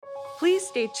Please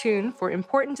stay tuned for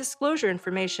important disclosure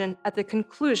information at the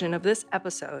conclusion of this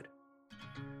episode.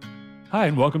 Hi,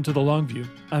 and welcome to The Long View.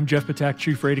 I'm Jeff Patak,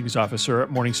 Chief Ratings Officer at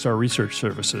Morningstar Research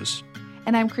Services.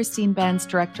 And I'm Christine Benz,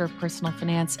 Director of Personal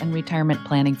Finance and Retirement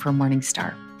Planning for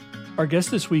Morningstar. Our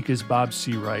guest this week is Bob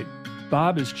Seawright.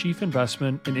 Bob is Chief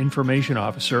Investment and Information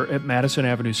Officer at Madison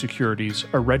Avenue Securities,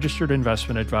 a registered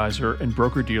investment advisor and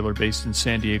broker-dealer based in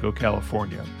San Diego,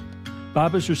 California.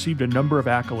 Bob has received a number of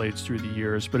accolades through the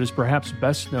years, but is perhaps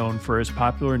best known for his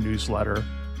popular newsletter,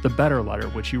 The Better Letter,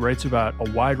 which he writes about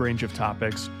a wide range of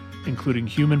topics, including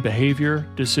human behavior,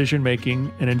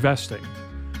 decision-making, and investing.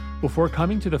 Before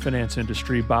coming to the finance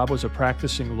industry, Bob was a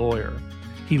practicing lawyer.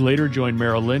 He later joined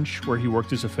Merrill Lynch, where he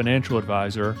worked as a financial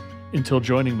advisor, until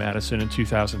joining Madison in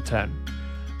 2010.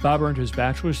 Bob earned his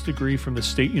bachelor's degree from the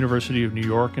State University of New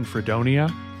York in Fredonia,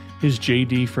 his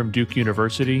JD from Duke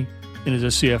University, and is a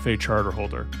CFA charter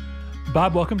holder.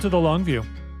 Bob, welcome to The Long View.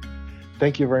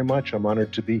 Thank you very much. I'm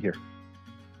honored to be here.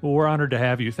 Well, we're honored to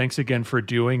have you. Thanks again for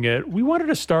doing it. We wanted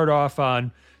to start off on,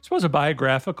 I suppose, a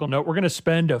biographical note. We're going to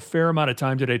spend a fair amount of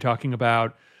time today talking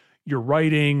about your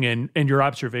writing and your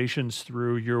observations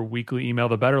through your weekly email,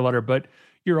 The Better Letter, but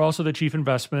you're also the Chief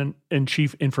Investment and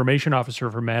Chief Information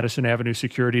Officer for Madison Avenue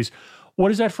Securities. What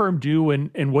does that firm do,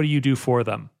 and what do you do for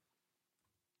them?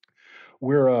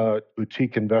 We're a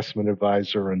boutique investment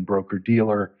advisor and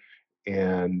broker-dealer,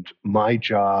 and my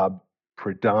job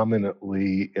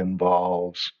predominantly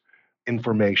involves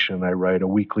information. I write a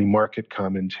weekly market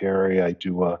commentary. I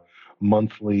do a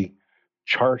monthly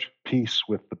chart piece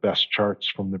with the best charts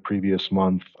from the previous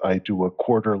month. I do a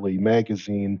quarterly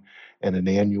magazine and an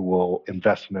annual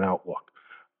investment outlook.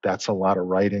 That's a lot of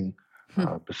writing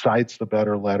besides the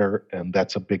Better Letter, and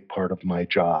that's a big part of my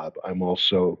job. I'm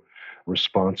also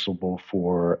responsible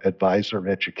for advisor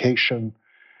education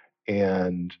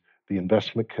and the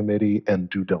investment committee and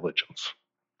due diligence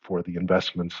for the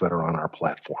investments that are on our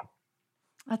platform.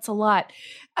 That's a lot.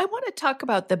 I want to talk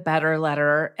about the Better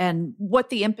Letter and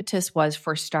what the impetus was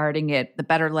for starting it. The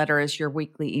Better Letter is your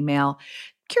weekly email.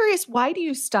 Curious, why do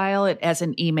you style it as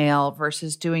an email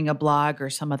versus doing a blog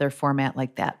or some other format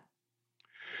like that?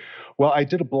 Well, I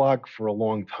did a blog for a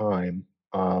long time,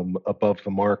 Above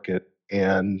the Market.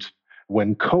 And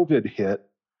when COVID hit,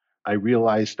 I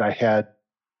realized I had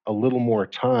a little more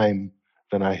time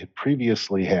than I had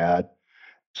previously had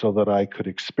so that I could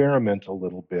experiment a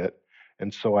little bit.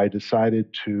 And so I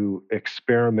decided to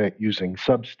experiment using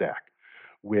Substack,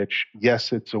 which,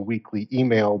 yes, it's a weekly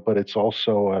email, but it's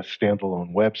also a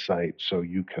standalone website, so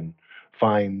you can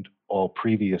find all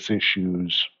previous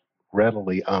issues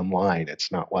readily online. It's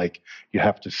not like you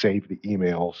have to save the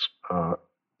emails.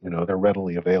 They're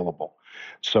readily available.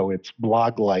 So it's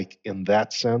blog-like in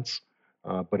that sense,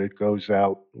 but it goes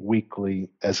out weekly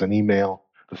as an email.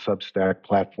 The Substack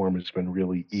platform has been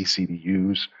really easy to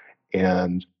use.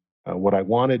 And what I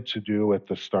wanted to do at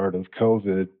the start of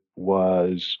COVID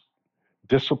was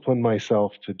discipline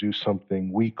myself to do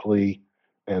something weekly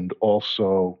and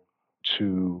also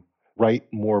to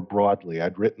write more broadly.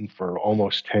 I'd written for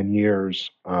almost 10 years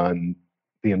on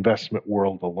the investment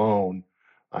world alone.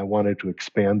 I wanted to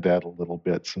expand that a little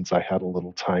bit since I had a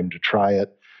little time to try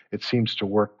it. It seems to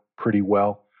work pretty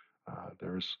well.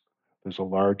 There's a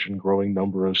large and growing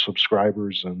number of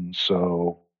subscribers, and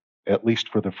so at least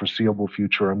for the foreseeable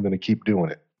future, I'm going to keep doing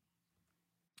it.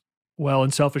 Well,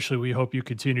 and selfishly, we hope you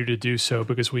continue to do so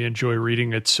because we enjoy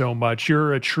reading it so much.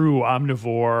 You're a true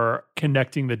omnivore,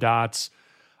 connecting the dots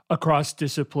across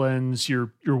disciplines.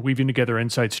 You're weaving together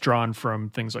insights drawn from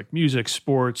things like music,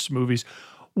 sports, movies.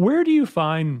 Where do you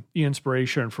find the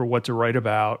inspiration for what to write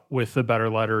about with the Better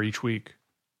Letter each week?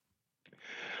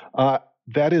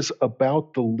 That is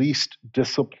about the least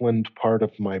disciplined part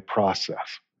of my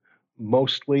process.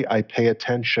 Mostly I pay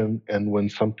attention, and when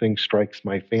something strikes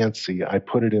my fancy, I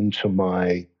put it into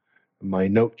my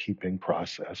note-keeping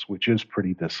process, which is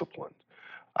pretty disciplined.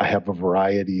 I have a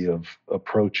variety of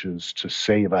approaches to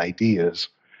save ideas,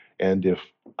 and if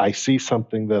I see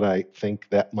something that I think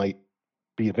that might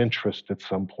be of interest at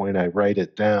some point, I write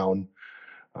it down,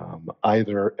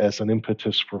 either as an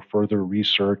impetus for further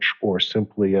research or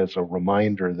simply as a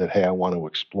reminder that, hey, I want to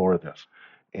explore this.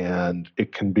 And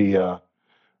it can be a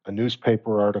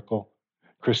newspaper article.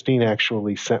 Christine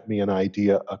actually sent me an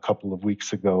idea a couple of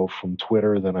weeks ago from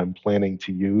Twitter that I'm planning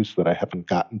to use that I haven't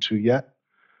gotten to yet.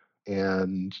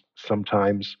 And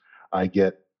sometimes I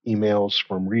get emails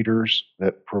from readers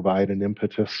that provide an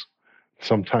impetus,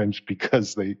 sometimes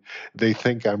because they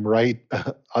think I'm right,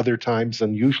 other times,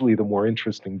 and usually the more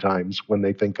interesting times, when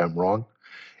they think I'm wrong.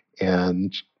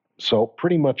 And so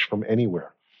pretty much from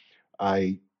anywhere.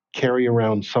 I carry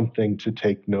around something to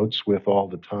take notes with all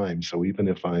the time. So even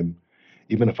if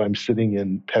I'm sitting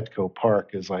in Petco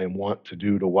Park, as I am wont to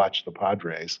do to watch the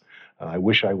Padres, I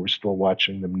wish I were still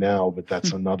watching them now, but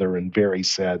that's another and very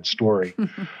sad story.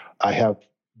 I have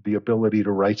the ability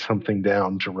to write something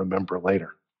down to remember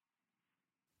later.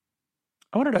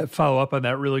 I wanted to follow up on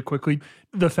that really quickly.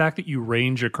 The fact that you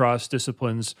range across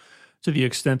disciplines to the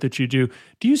extent that you do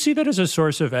you see that as a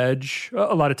source of edge?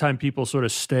 A lot of time people sort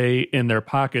of stay in their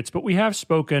pockets, but we have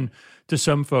spoken to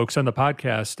some folks on the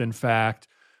podcast, in fact,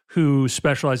 who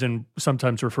specialize in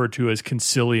sometimes referred to as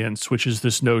consilience, which is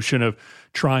this notion of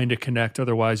trying to connect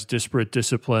otherwise disparate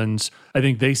disciplines. I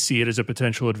think they see it as a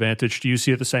potential advantage. Do you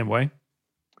see it the same way?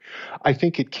 I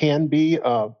think it can be,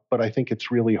 but I think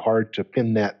it's really hard to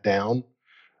pin that down.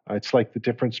 It's like the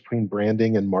difference between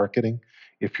branding and marketing.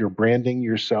 If you're branding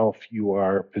yourself, you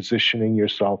are positioning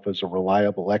yourself as a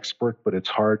reliable expert, but it's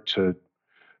hard to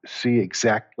see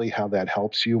exactly how that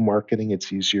helps you. Marketing,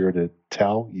 it's easier to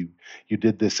tell. You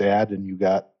did this ad and you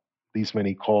got these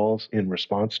many calls in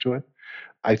response to it.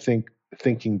 I think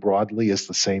thinking broadly is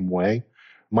the same way.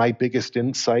 My biggest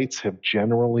insights have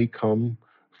generally come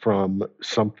from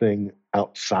something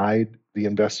outside the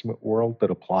investment world that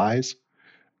applies.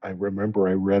 I remember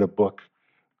I read a book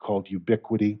called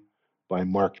Ubiquity by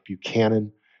Mark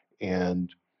Buchanan,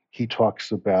 and he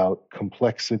talks about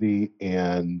complexity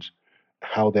and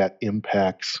how that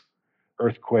impacts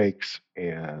earthquakes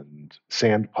and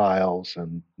sand piles.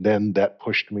 And then that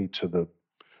pushed me to the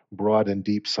broad and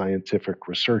deep scientific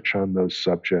research on those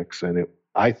subjects. And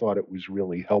I thought it was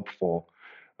really helpful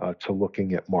to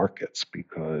looking at markets,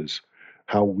 because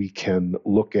how we can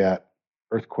look at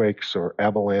earthquakes or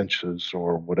avalanches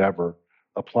or whatever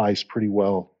applies pretty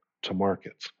well to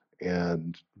markets.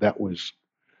 And that was,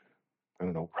 I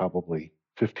don't know, probably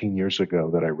 15 years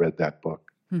ago that I read that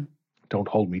book. Don't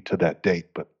hold me to that date,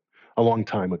 but a long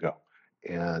time ago.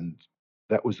 And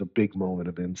that was a big moment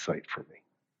of insight for me.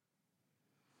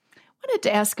 Wanted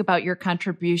to ask about your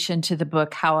contribution to the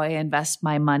book, How I Invest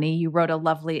My Money. You wrote a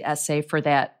lovely essay for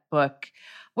that book,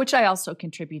 which I also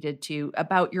contributed to,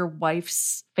 about your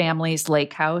wife's family's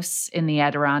lake house in the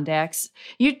Adirondacks.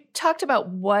 You talked about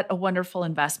what a wonderful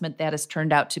investment that has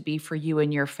turned out to be for you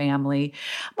and your family.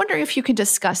 I'm wondering if you can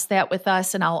discuss that with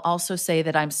us. And I'll also say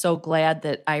that I'm so glad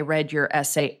that I read your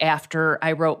essay after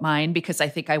I wrote mine, because I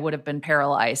think I would have been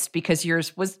paralyzed, because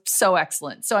yours was so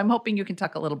excellent. So I'm hoping you can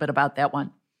talk a little bit about that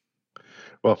one.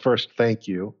 Well, first, thank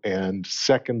you. And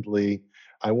secondly,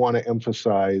 I want to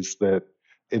emphasize that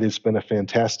it has been a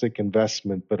fantastic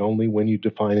investment, but only when you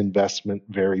define investment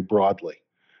very broadly.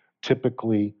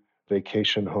 Typically,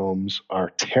 vacation homes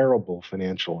are terrible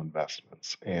financial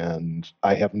investments, and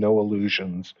I have no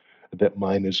illusions that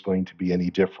mine is going to be any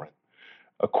different.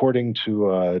 According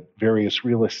to various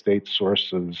real estate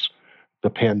sources, the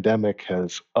pandemic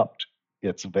has upped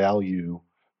its value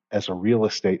as a real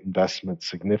estate investment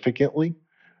significantly,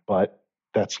 but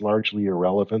that's largely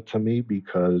irrelevant to me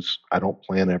because I don't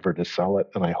plan ever to sell it,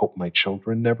 and I hope my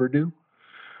children never do.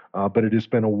 But it has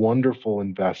been a wonderful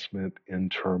investment in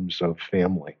terms of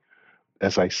family.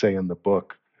 As I say in the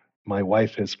book, my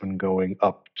wife has been going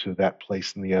up to that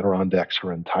place in the Adirondacks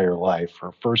her entire life.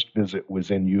 Her first visit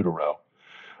was in utero.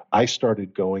 I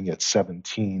started going at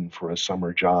 17 for a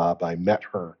summer job. I met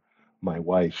her, my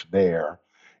wife, there.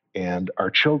 And our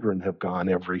children have gone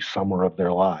every summer of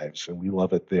their lives, and we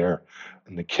love it there.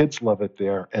 And the kids love it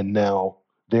there. And now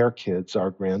their kids,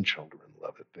 our grandchildren,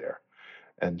 love it there.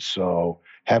 And so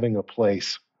having a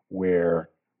place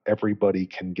where everybody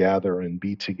can gather and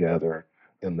be together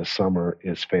in the summer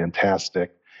is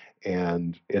fantastic.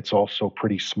 And it's also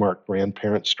pretty smart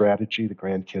grandparent strategy. The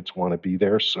grandkids want to be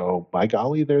there. So by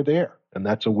golly, they're there. And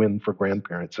that's a win for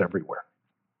grandparents everywhere.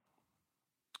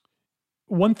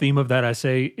 One theme of that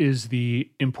essay is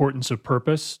the importance of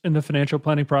purpose in the financial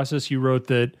planning process. You wrote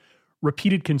that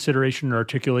repeated consideration and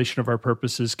articulation of our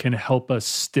purposes can help us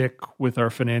stick with our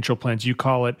financial plans. You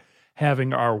call it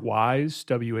having our whys,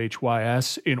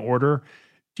 WHYS, in order.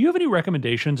 Do you have any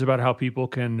recommendations about how people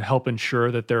can help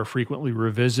ensure that they're frequently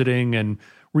revisiting and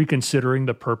reconsidering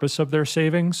the purpose of their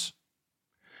savings?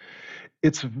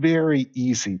 It's very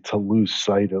easy to lose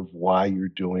sight of why you're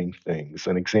doing things.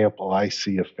 An example I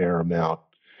see a fair amount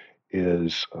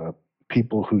is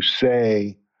people who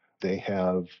say they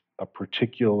have a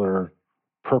particular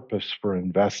purpose for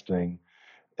investing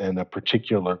and a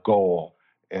particular goal.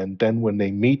 And then when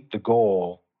they meet the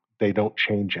goal, they don't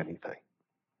change anything.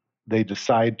 They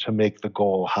decide to make the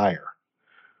goal higher.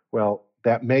 Well,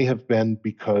 that may have been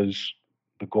because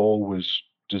the goal was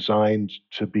designed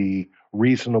to be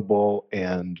reasonable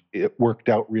and it worked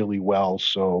out really well.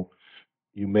 So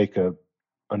you make a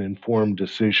an informed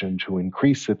decision to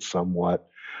increase it somewhat.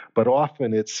 But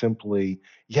often it's simply,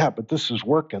 yeah, but this is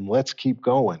working, let's keep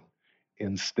going,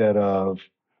 instead of,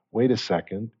 wait a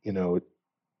second,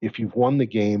 if you've won the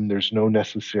game, there's no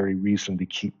necessary reason to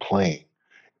keep playing.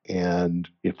 And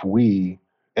if we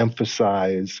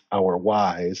emphasize our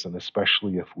whys, and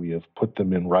especially if we have put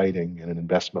them in writing, and an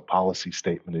investment policy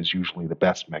statement is usually the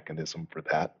best mechanism for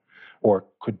that, or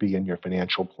could be in your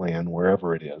financial plan,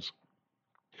 wherever it is.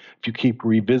 If you keep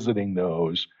revisiting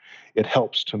those, it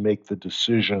helps to make the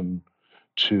decision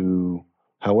to,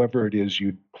 however it is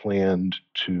you'd planned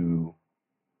to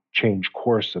change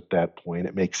course at that point,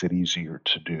 it makes it easier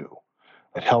to do.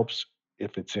 It helps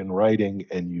if it's in writing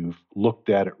and you've looked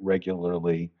at it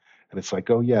regularly and it's like,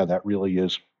 oh yeah, that really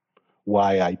is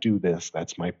why I do this.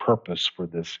 That's my purpose for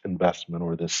this investment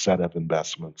or this set of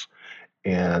investments.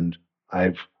 And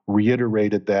I've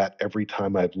reiterated that every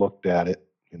time I've looked at it,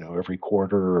 every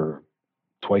quarter or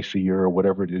twice a year or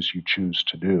whatever it is you choose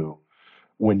to do.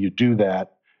 When you do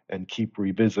that and keep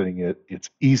revisiting it, it's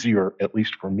easier, at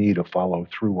least for me, to follow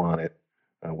through on it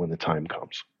when the time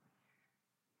comes.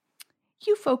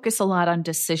 You focus a lot on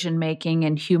decision making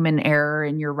and human error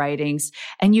in your writings,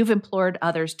 and you've implored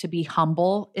others to be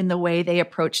humble in the way they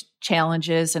approach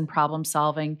challenges and problem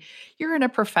solving. You're in a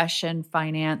profession,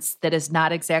 finance, that is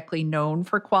not exactly known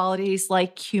for qualities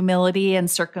like humility and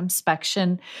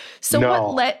circumspection. So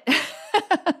No.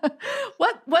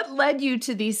 what led you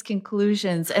to these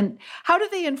conclusions, and how do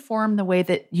they inform the way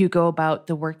that you go about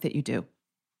the work that you do?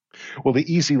 Well,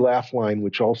 the easy laugh line,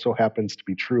 which also happens to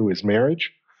be true, is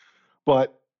marriage.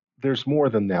 But there's more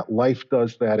than that. Life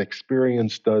does that.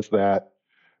 Experience does that.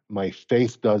 My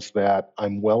faith does that.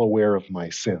 I'm well aware of my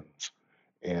sins.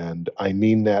 And I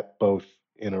mean that both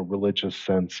in a religious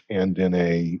sense and in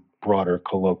a broader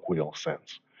colloquial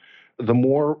sense. The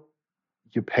more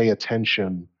you pay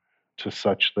attention to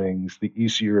such things, the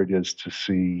easier it is to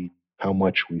see how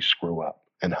much we screw up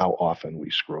and how often we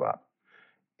screw up.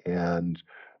 And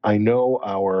I know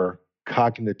our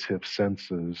cognitive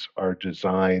senses are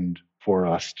designed for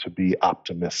us to be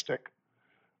optimistic,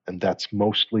 and that's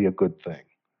mostly a good thing.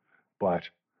 But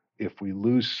if we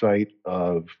lose sight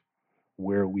of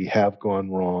where we have gone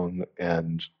wrong,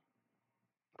 and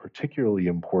particularly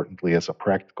importantly, as a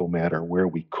practical matter, where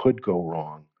we could go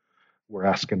wrong, we're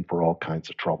asking for all kinds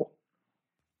of trouble.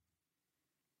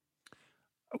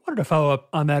 I wanted to follow up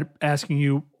on that, asking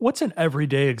you, what's an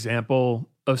everyday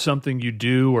example of something you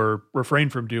do or refrain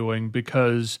from doing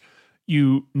because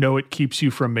you know it keeps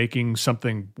you from making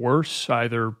something worse,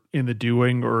 either in the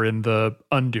doing or in the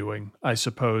undoing, I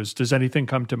suppose? Does anything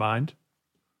come to mind?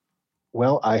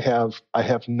 Well, I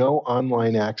have no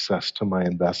online access to my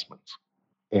investments,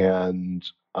 and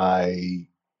I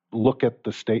look at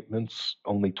the statements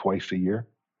only twice a year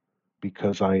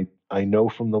because I know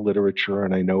from the literature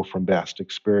and I know from past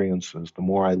experiences, the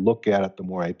more I look at it, the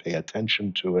more I pay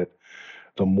attention to it,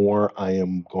 the more I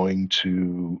am going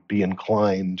to be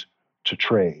inclined to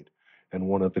trade. And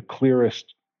one of the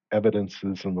clearest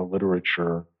evidences in the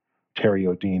literature, Terry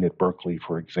O'Dean at Berkeley,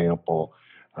 for example,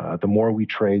 the more we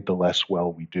trade, the less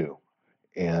well we do.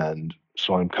 And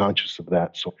so I'm conscious of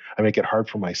that. So I make it hard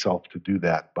for myself to do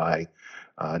that by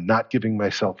not giving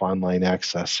myself online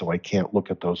access so I can't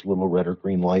look at those little red or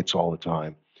green lights all the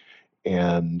time.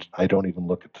 And I don't even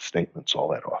look at the statements all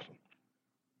that often.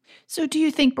 So do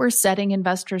you think we're setting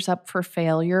investors up for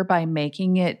failure by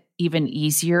making it even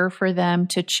easier for them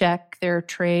to check their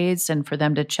trades and for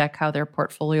them to check how their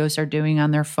portfolios are doing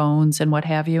on their phones and what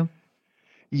have you?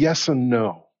 Yes and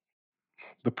no.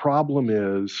 The problem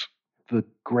is the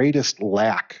greatest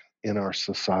lack in our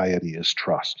society is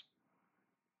trust.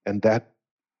 And that,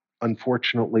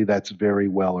 unfortunately, that's very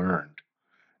well earned.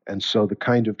 And so the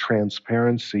kind of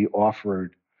transparency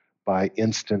offered by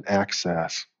instant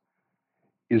access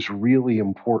is really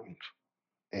important.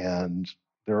 And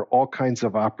there are all kinds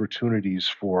of opportunities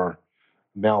for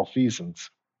malfeasance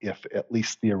if, at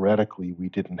least theoretically, we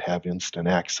didn't have instant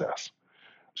access.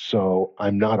 So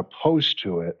I'm not opposed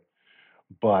to it,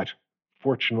 but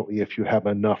fortunately, if you have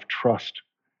enough trust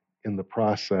in the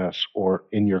process or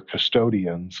in your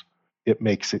custodians, it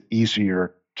makes it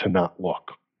easier to not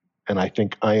look. And I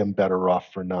think I am better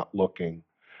off for not looking.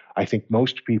 I think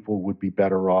most people would be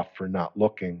better off for not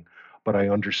looking, but I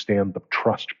understand the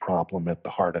trust problem at the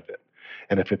heart of it.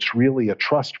 And if it's really a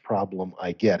trust problem,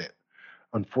 I get it.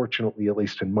 Unfortunately, at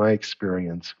least in my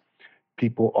experience,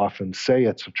 people often say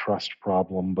it's a trust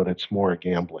problem, but it's more a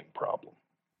gambling problem.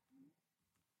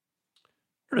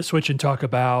 We're going to switch and talk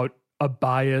about a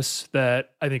bias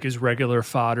that I think is regular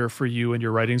fodder for you in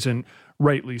your writings, and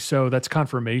rightly so. That's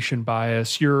confirmation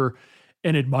bias. You're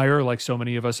and admire, like so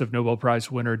many of us, of Nobel Prize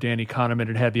winner Danny Kahneman,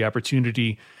 and had the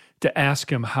opportunity to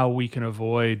ask him how we can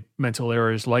avoid mental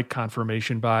errors like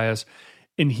confirmation bias.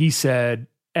 And he said,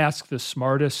 ask the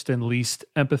smartest and least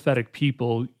empathetic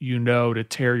people you know to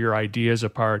tear your ideas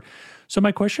apart. So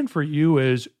my question for you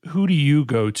is, who do you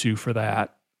go to for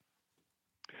that?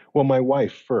 Well, my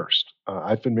wife first.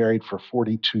 I've been married for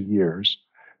 42 years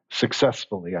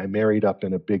successfully. I married up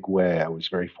in a big way. I was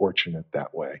very fortunate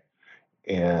that way.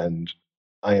 And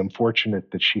I am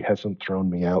fortunate that she hasn't thrown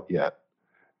me out yet.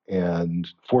 And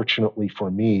fortunately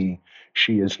for me,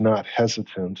 she is not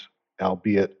hesitant,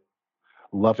 albeit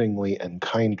lovingly and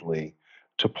kindly,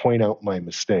 to point out my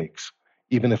mistakes,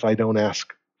 even if I don't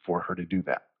ask for her to do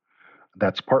that.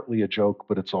 That's partly a joke,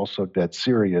 but it's also dead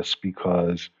serious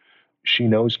because she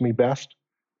knows me best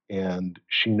and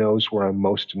she knows where I'm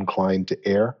most inclined to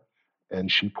err,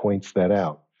 and she points that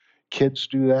out. Kids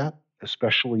do that,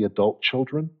 especially adult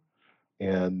children,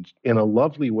 and in a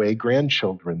lovely way,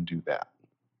 grandchildren do that.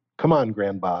 Come on,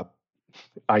 Grandbob,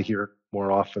 I hear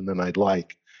more often than I'd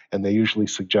like. And they usually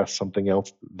suggest something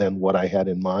else than what I had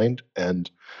in mind.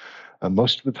 And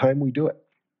most of the time we do it.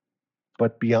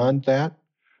 But beyond that,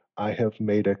 I have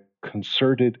made a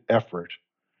concerted effort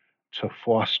to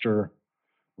foster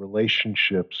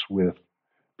relationships with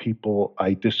people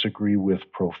I disagree with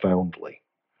profoundly.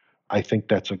 I think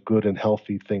that's a good and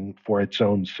healthy thing for its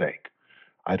own sake.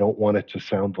 I don't want it to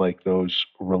sound like those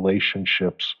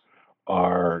relationships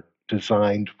are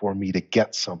designed for me to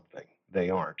get something. They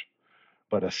aren't.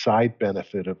 But a side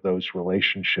benefit of those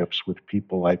relationships with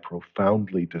people I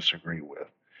profoundly disagree with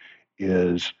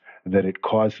is that it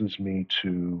causes me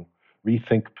to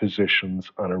rethink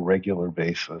positions on a regular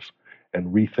basis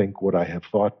and rethink what I have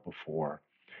thought before.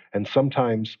 And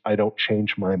sometimes I don't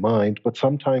change my mind, but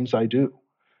sometimes I do.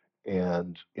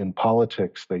 And in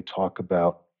politics, they talk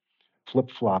about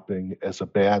flip flopping as a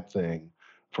bad thing.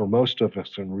 For most of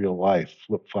us in real life,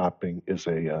 flip flopping is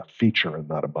a feature and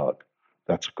not a bug.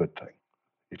 That's a good thing.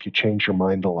 If you change your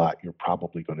mind a lot, you're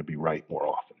probably going to be right more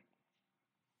often.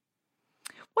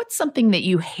 What's something that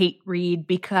you hate read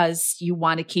because you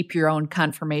want to keep your own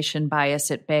confirmation bias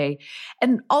at bay?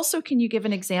 And also, can you give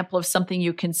an example of something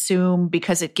you consume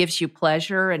because it gives you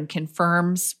pleasure and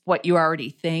confirms what you already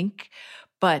think,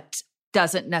 but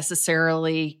doesn't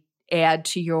necessarily add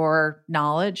to your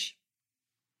knowledge?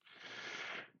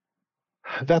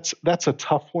 That's a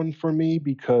tough one for me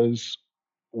because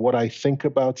what I think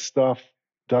about stuff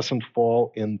doesn't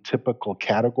fall in typical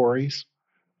categories.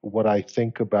 What I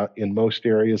think about in most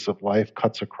areas of life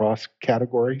cuts across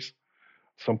categories.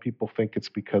 Some people think it's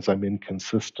because I'm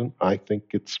inconsistent. I think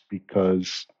it's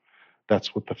because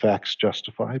that's what the facts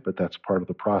justify, but that's part of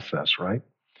the process, right?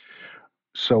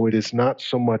 So it is not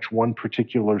so much one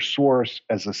particular source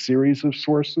as a series of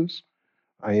sources.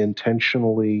 I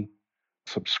intentionally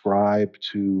subscribe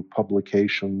to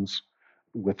publications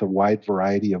with a wide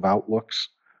variety of outlooks,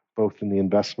 both in the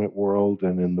investment world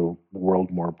and in the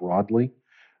world more broadly.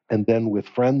 And then with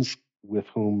friends with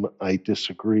whom I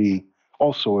disagree,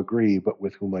 also agree, but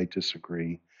with whom I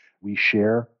disagree, we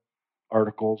share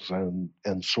articles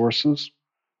and sources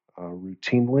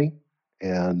routinely.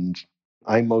 And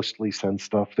I mostly send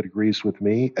stuff that agrees with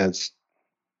me, as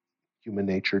human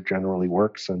nature generally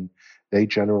works, and they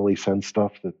generally send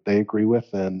stuff that they agree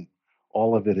with, and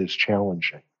all of it is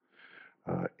challenging.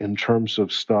 In terms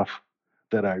of stuff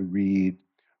that I read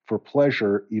for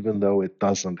pleasure, even though it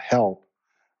doesn't help,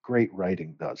 great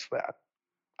writing does that.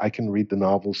 I can read the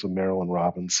novels of Marilyn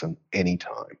Robinson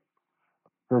anytime.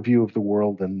 Her view of the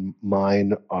world and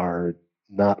mine are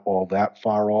not all that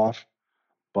far off,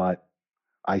 but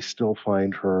I still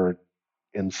find her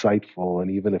insightful.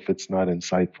 And even if it's not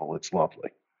insightful, it's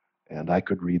lovely. And I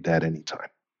could read that anytime.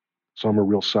 So I'm a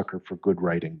real sucker for good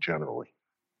writing generally.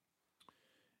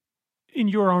 In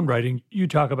your own writing, you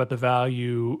talk about the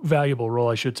valuable role,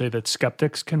 I should say, that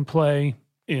skeptics can play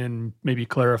in maybe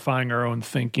clarifying our own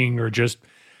thinking or just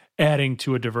adding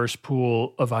to a diverse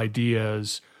pool of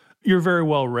ideas. You're very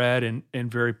well read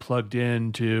and very plugged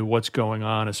into what's going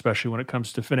on, especially when it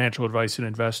comes to financial advice and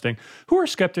investing. Who are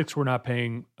skeptics we're not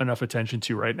paying enough attention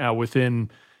to right now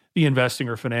within the investing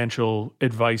or financial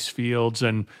advice fields,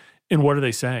 and what are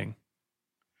they saying?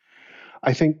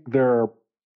 I think there are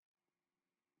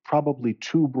probably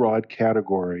two broad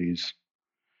categories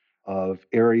of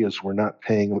areas we're not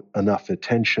paying enough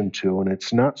attention to. And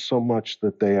it's not so much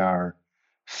that they are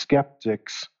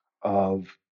skeptics of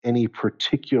any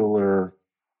particular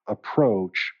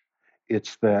approach,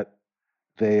 it's that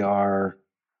they are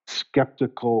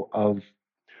skeptical of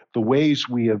the ways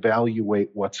we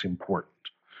evaluate what's important.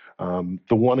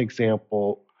 The one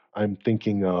example I'm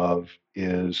thinking of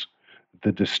is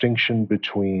the distinction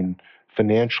between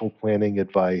financial planning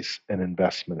advice and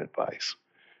investment advice.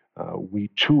 We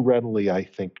too readily, I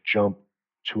think, jump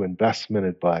to investment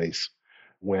advice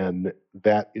when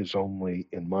that is only,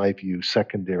 in my view,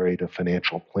 secondary to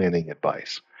financial planning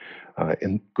advice.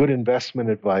 And good investment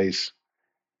advice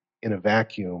in a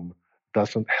vacuum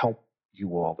doesn't help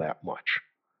you all that much.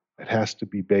 It has to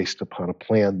be based upon a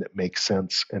plan that makes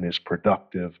sense and is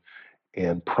productive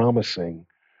and promising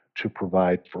to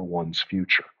provide for one's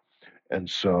future. And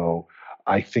so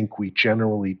I think we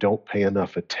generally don't pay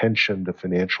enough attention to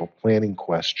financial planning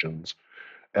questions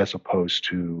as opposed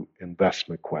to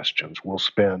investment questions. We'll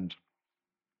spend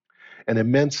an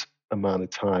immense amount of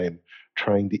time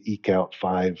trying to eke out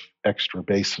 5 extra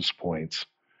basis points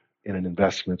in an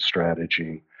investment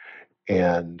strategy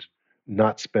and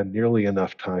not spend nearly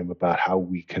enough time about how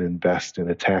we can invest in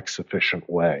a tax efficient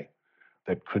way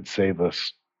that could save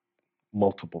us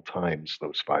multiple times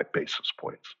those 5 basis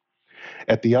points.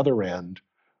 At the other end,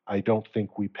 I don't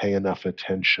think we pay enough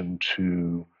attention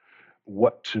to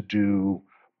what to do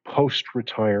post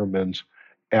retirement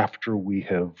after we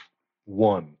have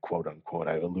won, quote unquote.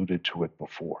 I alluded to it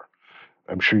before.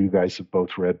 I'm sure you guys have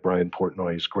both read Brian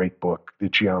Portnoy's great book, The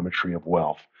Geometry of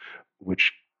Wealth,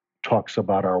 which talks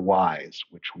about our whys,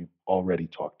 which we've already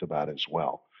talked about as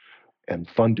well, and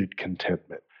funded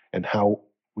contentment, and how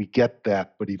we get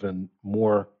that, but even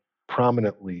more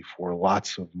prominently for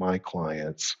lots of my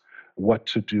clients, what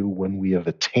to do when we have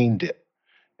attained it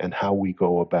and how we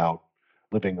go about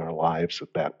living our lives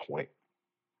at that point.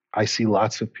 I see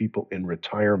lots of people in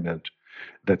retirement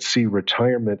that see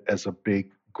retirement as a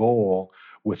big goal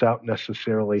without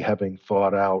necessarily having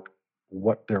thought out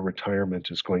what their retirement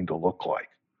is going to look like.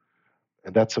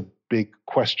 And that's a big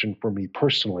question for me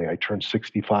personally. I turned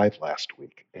 65 last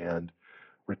week, and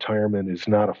retirement is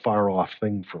not a far off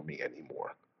thing for me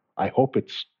anymore. I hope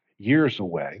it's years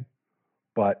away,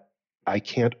 but I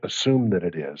can't assume that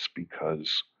it is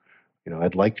because,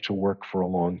 I'd like to work for a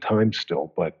long time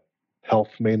still, but health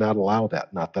may not allow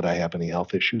that. Not that I have any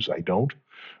health issues, I don't,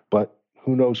 but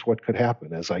who knows what could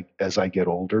happen as I get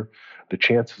older. The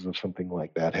chances of something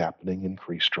like that happening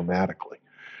increase dramatically.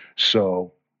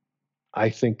 So I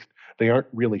think they aren't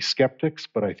really skeptics,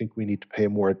 but I think we need to pay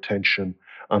more attention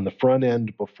on the front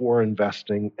end before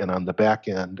investing and on the back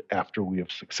end after we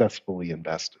have successfully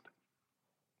invested.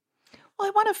 Well,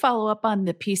 I want to follow up on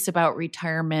the piece about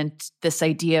retirement, this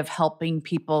idea of helping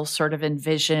people sort of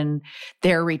envision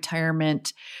their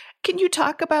retirement. Can you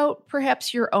talk about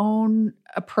perhaps your own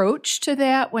approach to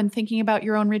that when thinking about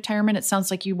your own retirement? It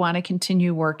sounds like you want to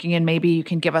continue working, and maybe you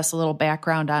can give us a little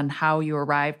background on how you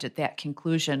arrived at that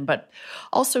conclusion, but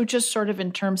also just sort of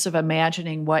in terms of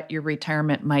imagining what your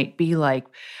retirement might be like.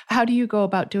 How do you go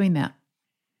about doing that?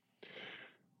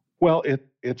 Well,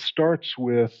 it starts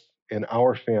with, in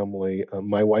our family,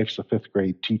 my wife's a fifth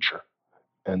grade teacher.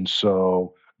 And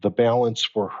so the balance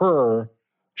for her,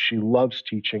 she loves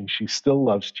teaching. She still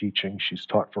loves teaching. She's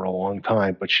taught for a long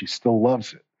time, but she still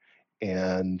loves it.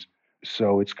 And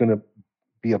so it's going to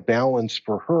be a balance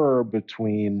for her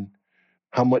between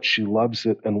how much she loves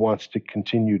it and wants to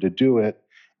continue to do it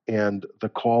and the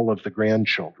call of the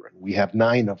grandchildren. We have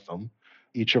 9 of them.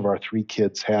 Each of our 3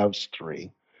 kids has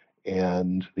 3,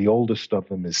 and the oldest of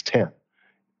them is 10.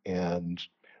 And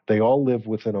they all live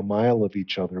within a mile of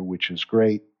each other, which is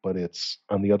great, but it's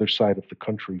on the other side of the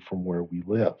country from where we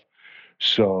live.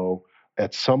 So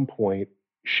at some point,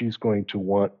 she's going to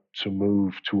want to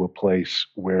move to a place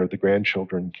where the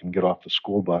grandchildren can get off the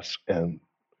school bus and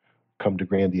come to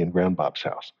Grandy and Grandbob's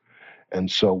house.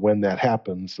 And so when that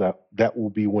happens, that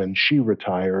will be when she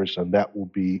retires, and that will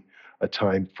be a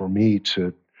time for me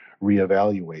to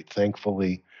reevaluate.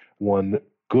 Thankfully, one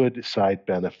good side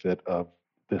benefit of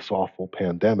this awful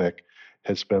pandemic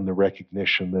has been the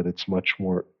recognition that it's much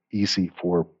more easy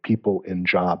for people in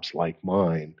jobs like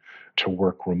mine to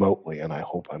work remotely. And I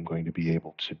hope I'm going to be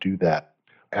able to do that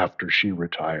after she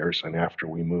retires and after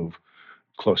we move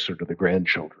closer to the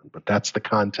grandchildren. But that's the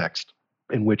context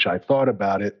in which I thought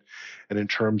about it. And in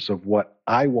terms of what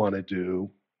I want to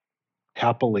do,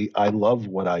 happily, I love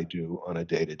what I do on a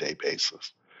day-to-day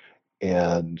basis.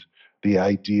 And the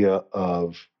idea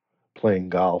of playing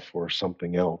golf or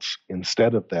something else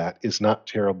instead of that is not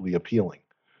terribly appealing.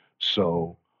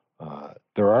 So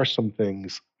there are some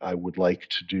things I would like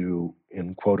to do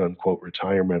in quote unquote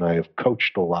retirement. I have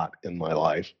coached a lot in my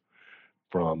life,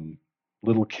 from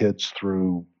little kids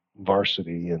through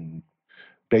varsity and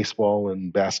baseball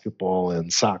and basketball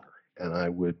and soccer.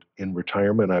 And in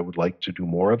retirement, I would like to do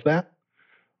more of that.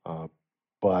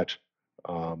 But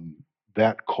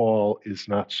that call is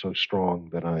not so strong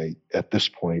that I, at this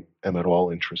point, am at all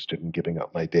interested in giving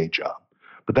up my day job.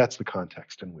 But that's the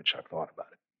context in which I've thought about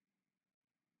it.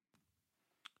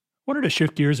 Wanted to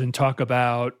shift gears and talk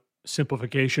about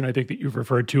simplification. I think that you've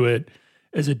referred to it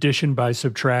as addition by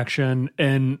subtraction.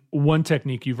 And one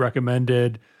technique you've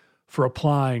recommended for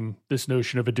applying this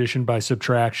notion of addition by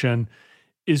subtraction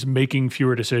is making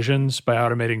fewer decisions by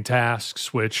automating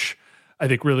tasks, which I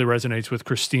think really resonates with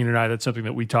Christine and I. That's something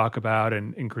that we talk about.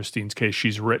 And in Christine's case,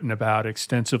 she's written about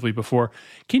extensively before.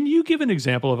 Can you give an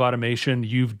example of automation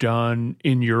you've done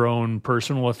in your own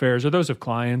personal affairs or those of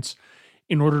clients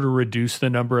in order to reduce the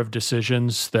number of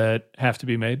decisions that have to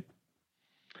be made?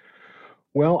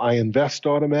 Well, I invest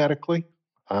automatically.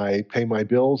 I pay my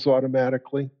bills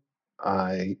automatically.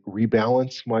 I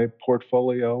rebalance my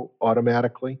portfolio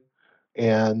automatically.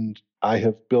 And I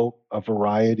have built a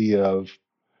variety of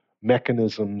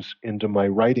mechanisms into my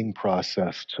writing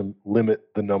process to limit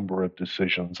the number of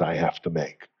decisions I have to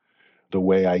make. The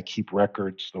way I keep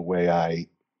records, the way I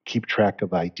keep track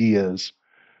of ideas,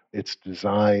 it's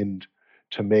designed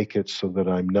to make it so that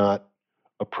I'm not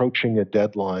approaching a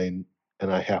deadline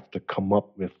and I have to come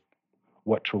up with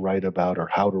what to write about or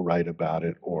how to write about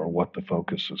it or what the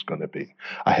focus is going to be.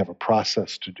 I have a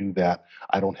process to do that.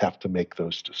 I don't have to make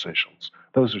those decisions.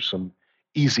 Those are some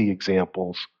easy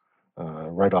examples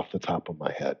right off the top of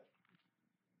my head.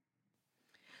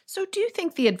 So, do you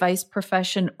think the advice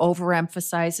profession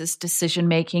overemphasizes decision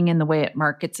making in the way it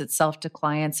markets itself to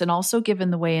clients, and also given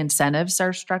the way incentives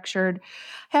are structured?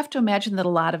 I have to imagine that a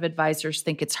lot of advisors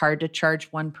think it's hard to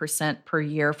charge 1% per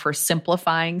year for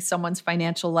simplifying someone's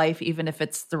financial life, even if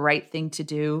it's the right thing to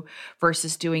do,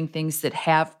 versus doing things that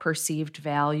have perceived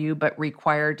value but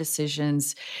require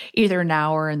decisions either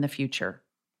now or in the future.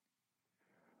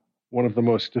 One of the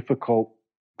most difficult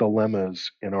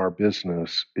dilemmas in our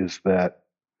business is that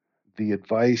the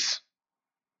advice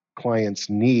clients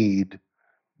need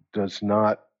does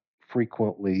not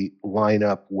frequently line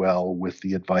up well with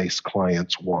the advice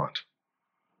clients want.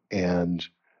 And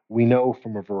we know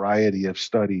from a variety of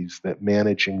studies that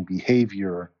managing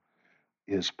behavior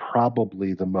is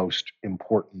probably the most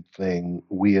important thing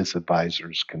we as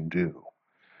advisors can do.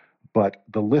 But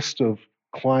the list of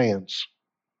clients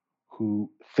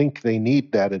who think they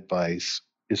need that advice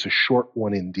is a short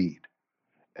one indeed.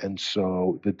 And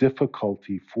so the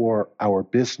difficulty for our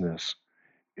business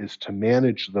is to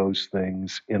manage those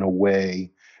things in a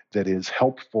way that is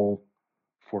helpful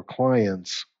for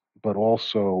clients, but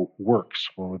also works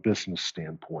from a business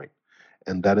standpoint.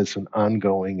 And that is an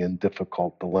ongoing and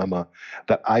difficult dilemma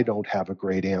that I don't have a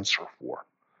great answer for.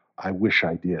 I wish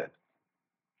I did.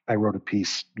 I wrote a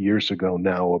piece years ago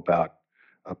now about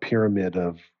a pyramid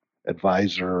of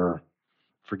advisor,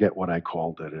 forget what I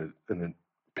called it, a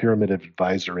pyramid of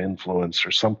advisor influence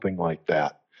or something like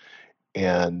that.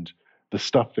 And the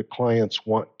stuff that clients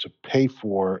want to pay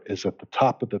for is at the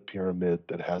top of the pyramid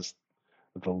that has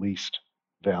the least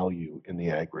value in the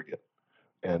aggregate.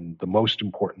 And the most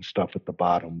important stuff at the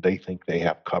bottom, they think they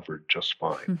have covered just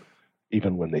fine,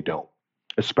 even when they don't,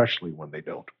 especially when they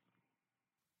don't.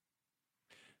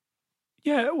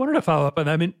 Yeah, I wanted to follow up on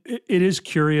that. I mean, it is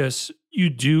curious. You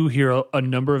do hear a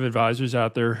number of advisors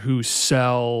out there who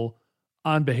sell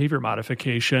on behavior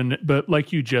modification, but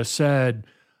like you just said,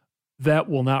 that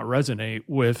will not resonate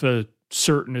with a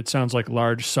certain, it sounds like,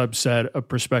 large subset of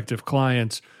prospective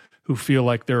clients who feel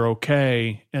like they're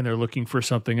okay and they're looking for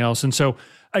something else. And so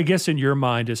I guess in your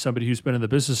mind, as somebody who's been in the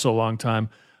business a long time,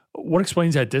 what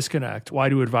explains that disconnect? Why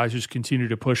do advisors continue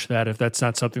to push that if that's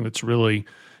not something that's really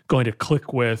going to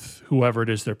click with whoever it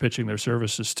is they're pitching their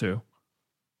services to?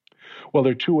 Well,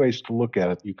 there are two ways to look at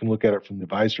it. You can look at it from the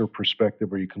advisor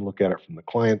perspective, or you can look at it from the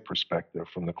client perspective.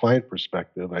 From the client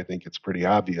perspective, I think it's pretty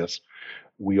obvious.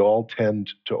 We all tend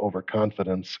to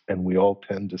overconfidence, and we all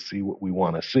tend to see what we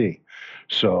want to see.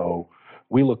 So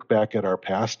we look back at our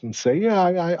past and say,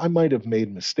 yeah, I might have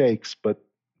made mistakes, but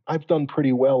I've done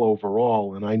pretty well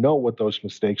overall, and I know what those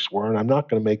mistakes were, and I'm not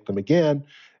going to make them again.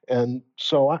 And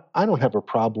so I don't have a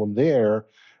problem there.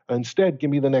 Instead, give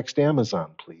me the next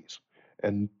Amazon, please.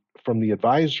 And from the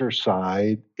advisor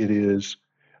side, it is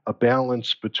a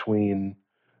balance between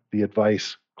the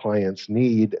advice clients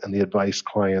need and the advice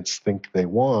clients think they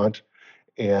want.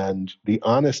 And the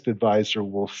honest advisor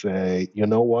will say, you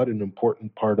know what, an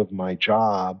important part of my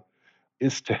job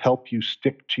is to help you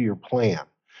stick to your plan.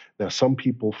 Now, some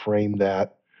people frame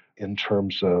that in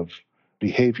terms of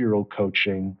behavioral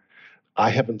coaching.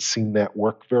 I haven't seen that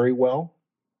work very well.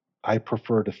 I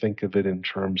prefer to think of it in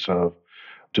terms of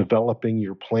developing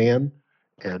your plan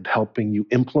and helping you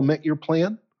implement your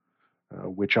plan,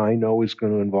 which I know is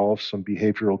going to involve some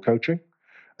behavioral coaching.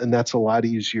 And that's a lot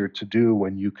easier to do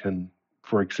when you can,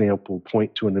 for example,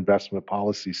 point to an investment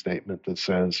policy statement that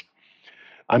says,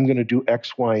 I'm going to do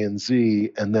X, Y, and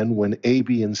Z, and then when A,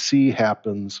 B, and C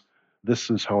happens, this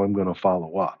is how I'm going to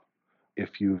follow up.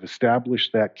 If you've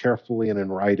established that carefully and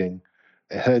in writing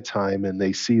ahead of time, and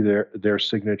they see their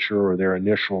signature or their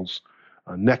initials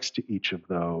next to each of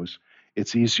those,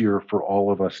 it's easier for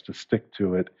all of us to stick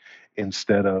to it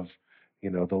instead of,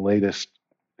 the latest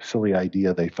silly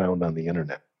idea they found on the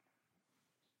internet.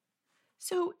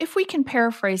 So, if we can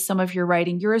paraphrase some of your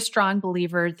writing, you're a strong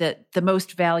believer that the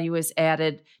most value is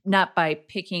added not by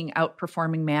picking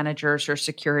outperforming managers or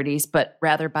securities, but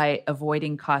rather by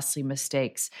avoiding costly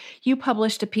mistakes. You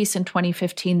published a piece in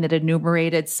 2015 that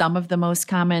enumerated some of the most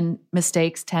common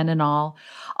mistakes, 10 in all.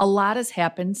 A lot has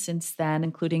happened since then,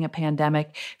 including a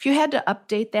pandemic. If you had to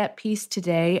update that piece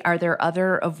today, are there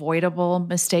other avoidable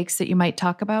mistakes that you might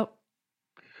talk about?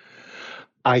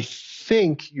 I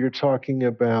think you're talking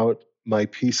about my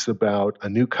piece about a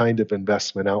new kind of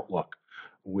investment outlook,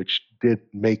 which did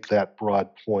make that broad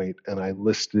point, and I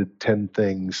listed 10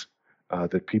 things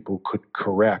that people could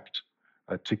correct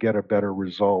to get a better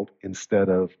result instead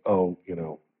of,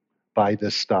 buy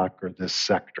this stock or this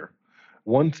sector.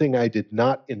 One thing I did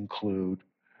not include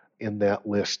in that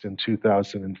list in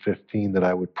 2015 that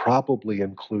I would probably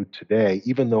include today,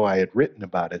 even though I had written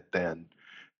about it then,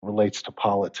 relates to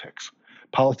politics.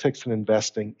 Politics and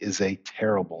investing is a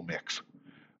terrible mix.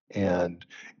 And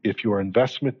if your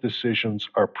investment decisions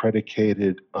are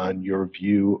predicated on your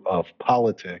view of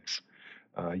politics,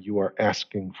 you are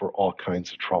asking for all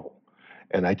kinds of trouble.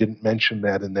 And I didn't mention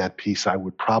that in that piece. I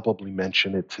would probably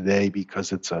mention it today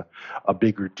because it's a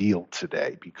bigger deal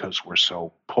today because we're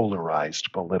so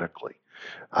polarized politically.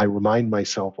 I remind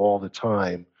myself all the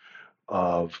time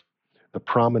of the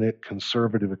prominent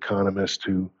conservative economist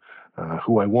who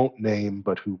I won't name,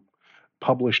 but who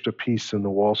published a piece in the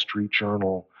Wall Street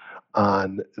Journal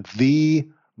on the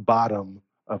bottom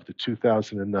of the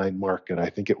 2009 market. I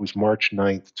think it was March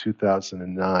 9th,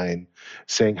 2009,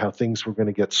 saying how things were going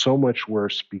to get so much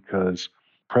worse because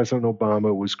President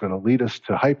Obama was going to lead us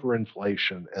to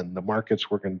hyperinflation and the markets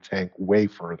were going to tank way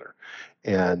further.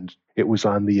 And it was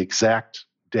on the exact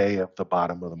day of the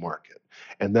bottom of the market.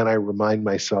 And then I remind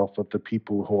myself of the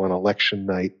people who on election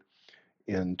night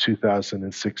in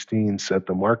 2016 said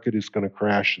the market is going to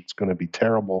crash, it's going to be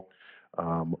terrible,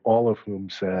 all of whom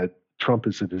said Trump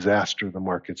is a disaster, the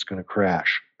market's going to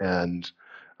crash. And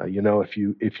if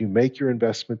you make your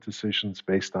investment decisions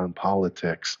based on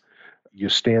politics, you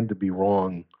stand to be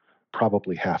wrong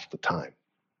probably half the time.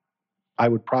 I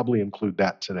would probably include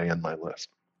that today on my list.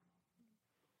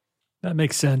 That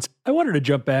makes sense. I wanted to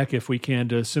jump back, if we can,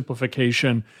 to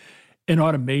simplification and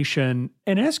automation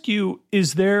and ask you,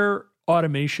 is there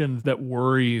automation that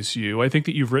worries you? I think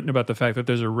that you've written about the fact that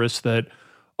there's a risk that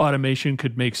automation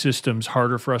could make systems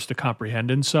harder for us to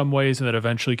comprehend in some ways, and that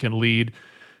eventually can lead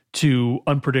to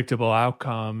unpredictable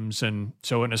outcomes. And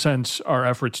so, in a sense, our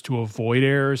efforts to avoid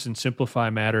errors and simplify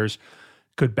matters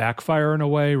could backfire in a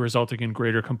way, resulting in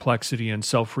greater complexity and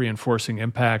self-reinforcing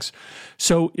impacts.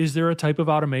 So is there a type of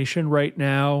automation right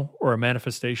now or a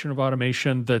manifestation of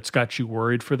automation that's got you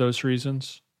worried for those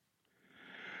reasons?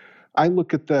 I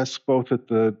look at this both at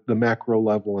the macro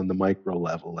level and the micro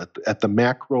level. At the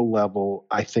macro level,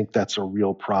 I think that's a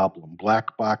real problem.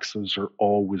 Black boxes are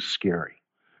always scary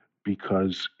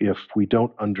because if we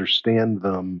don't understand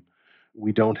them,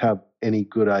 we don't have any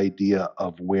good idea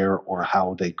of where or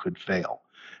how they could fail.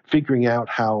 Figuring out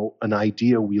how an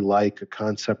idea we like, a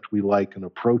concept we like, an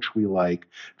approach we like,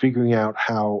 figuring out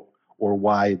how or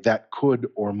why that could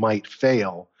or might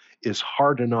fail is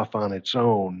hard enough on its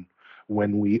own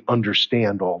when we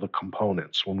understand all the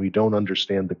components. When we don't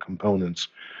understand the components,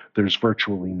 there's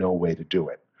virtually no way to do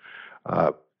it.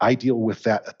 I deal with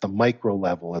that at the micro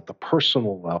level, at the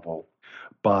personal level,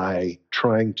 by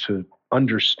trying to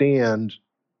understand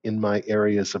in my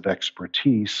areas of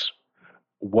expertise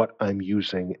what I'm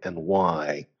using and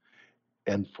why.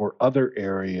 And for other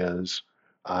areas,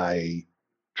 I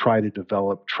try to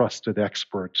develop trusted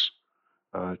experts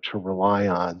to rely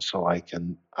on so I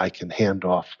can hand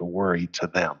off the worry to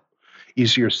them.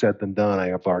 Easier said than done. I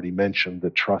have already mentioned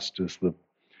that trust is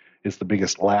the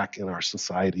biggest lack in our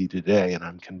society today, and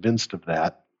I'm convinced of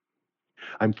that.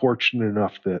 I'm fortunate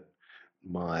enough that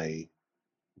my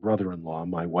brother-in-law,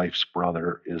 my wife's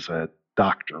brother, is a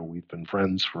doctor. We've been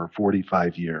friends for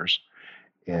 45 years,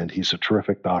 and he's a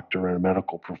terrific doctor and a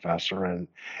medical professor. And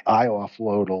I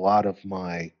offload a lot of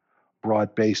my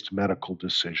broad-based medical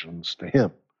decisions to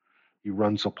him. He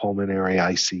runs a pulmonary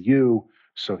ICU,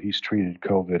 so he's treated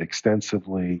COVID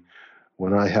extensively.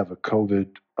 When I have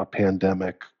a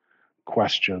pandemic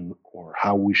question or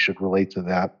how we should relate to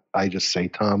that, I just say,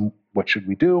 Tom, what should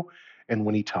we do? And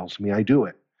when he tells me, I do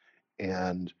it.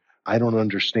 And I don't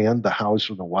understand the hows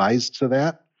or the whys to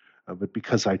that, but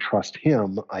because I trust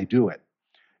him, I do it.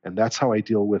 And that's how I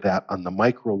deal with that on the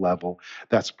micro level.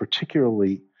 That's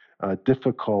particularly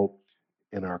difficult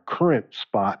in our current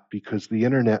spot because the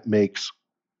internet makes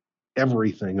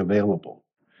everything available.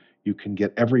 You can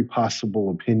get every possible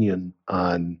opinion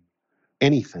on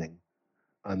anything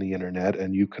on the internet,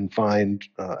 and you can find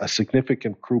a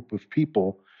significant group of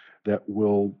people that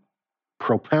will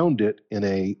propound it in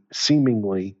a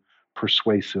seemingly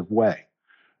persuasive way.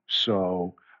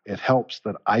 So it helps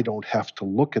that I don't have to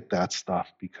look at that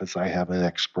stuff because I have an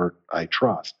expert I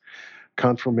trust.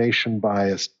 Confirmation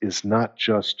bias is not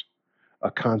just a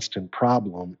constant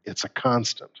problem, it's a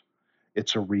constant.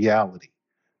 It's a reality.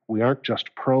 We aren't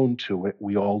just prone to it,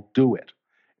 we all do it.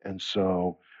 And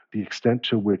so the extent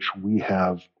to which we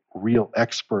have real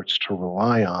experts to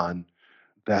rely on,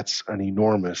 that's an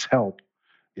enormous help.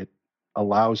 It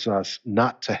allows us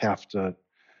not to have to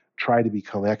try to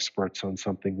become experts on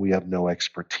something we have no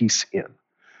expertise in.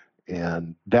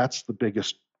 And that's the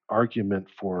biggest argument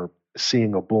for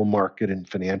seeing a bull market in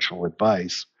financial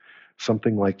advice.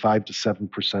 Something like 5 to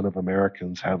 7% of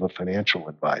Americans have a financial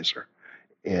advisor.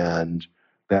 And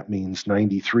that means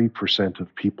 93%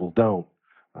 of people don't.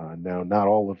 Now, not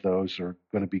all of those are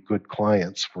going to be good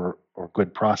clients or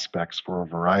good prospects for a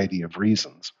variety of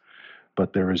reasons,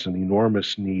 but there is an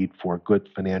enormous need for good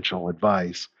financial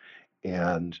advice,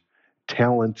 and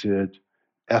talented,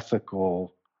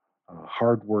 ethical,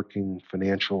 hardworking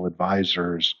financial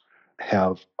advisors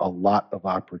have a lot of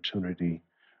opportunity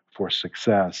for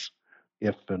success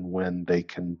if and when they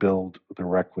can build the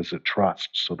requisite trust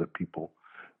so that people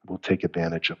will take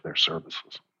advantage of their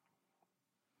services.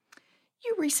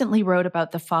 You recently wrote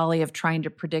about the folly of trying to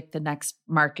predict the next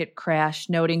market crash,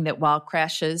 noting that while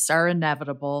crashes are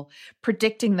inevitable,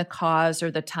 predicting the cause or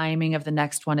the timing of the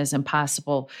next one is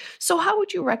impossible. So, how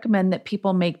would you recommend that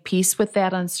people make peace with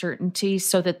that uncertainty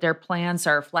so that their plans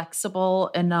are flexible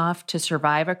enough to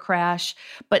survive a crash,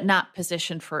 but not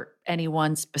positioned for any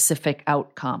one specific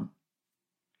outcome?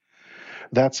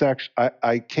 That's actually,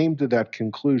 I came to that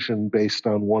conclusion based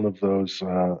on one of those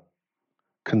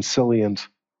consilient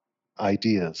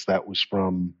ideas that was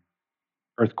from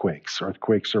earthquakes.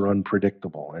 Earthquakes are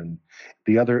unpredictable. And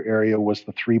the other area was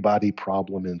the three-body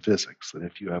problem in physics, that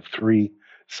if you have three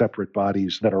separate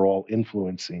bodies that are all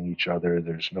influencing each other,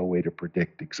 there's no way to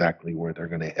predict exactly where they're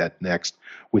going to head next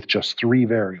with just three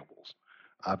variables.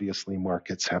 Obviously,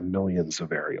 markets have millions of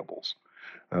variables.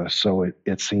 So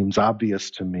it seems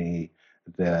obvious to me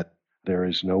that there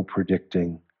is no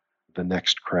predicting the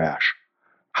next crash.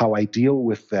 How I deal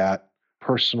with that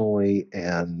personally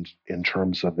and in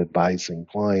terms of advising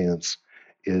clients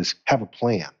is have a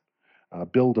plan.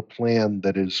 Build a plan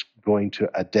that is going to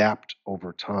adapt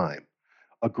over time.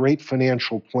 A great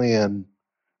financial plan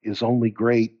is only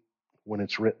great when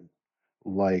it's written.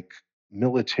 Like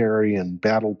military and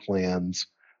battle plans,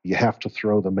 you have to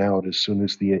throw them out as soon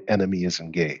as the enemy is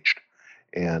engaged.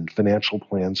 And financial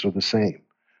plans are the same.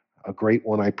 A great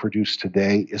one I produce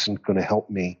today isn't going to help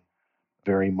me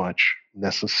very much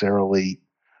necessarily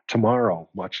tomorrow,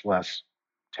 much less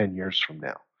 10 years from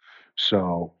now.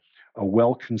 So, a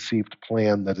well conceived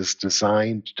plan that is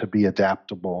designed to be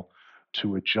adaptable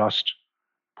to adjust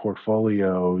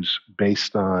portfolios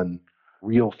based on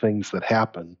real things that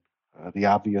happen, the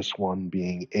obvious one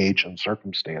being age and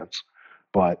circumstance,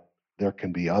 but there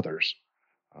can be others.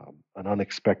 An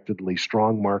unexpectedly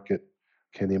strong market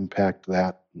can impact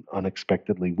that. An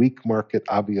unexpectedly weak market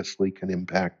obviously can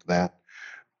impact that.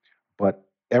 But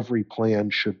every plan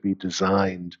should be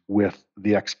designed with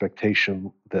the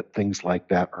expectation that things like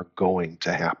that are going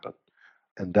to happen.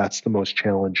 And that's the most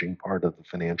challenging part of the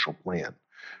financial plan.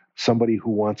 Somebody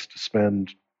who wants to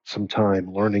spend some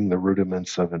time learning the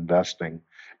rudiments of investing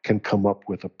can come up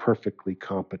with a perfectly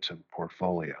competent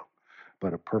portfolio,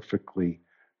 but a perfectly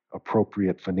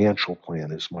appropriate financial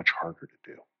plan is much harder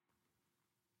to do.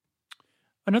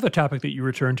 Another topic that you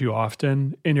return to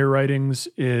often in your writings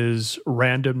is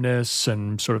randomness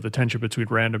and sort of the tension between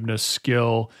randomness,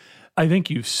 skill. I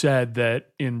think you've said that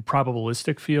in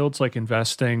probabilistic fields like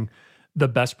investing, the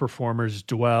best performers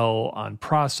dwell on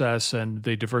process and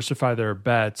they diversify their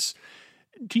bets.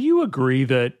 Do you agree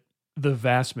that the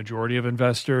vast majority of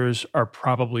investors are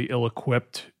probably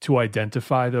ill-equipped to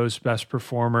identify those best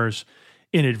performers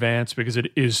in advance because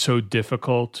it is so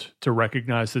difficult to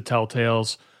recognize the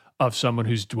telltales of someone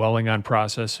who's dwelling on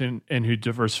process and who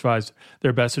diversifies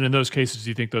their bets? And in those cases, do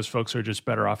you think those folks are just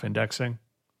better off indexing?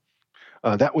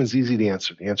 That one's easy to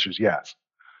answer. The answer is yes.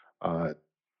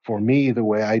 For me, the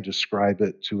way I describe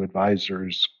it to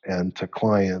advisors and to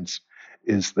clients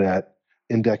is that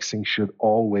indexing should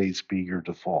always be your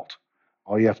default.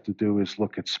 All you have to do is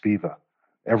look at SPIVA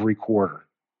every quarter.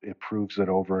 It proves it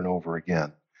over and over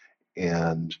again.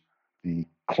 And the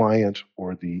client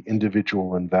or the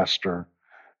individual investor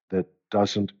that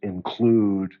doesn't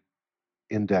include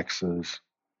indexes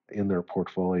in their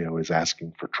portfolio is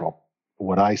asking for trouble.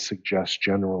 What I suggest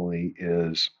generally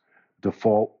is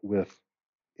default with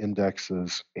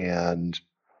indexes and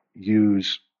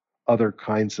use other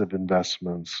kinds of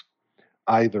investments,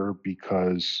 either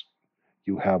because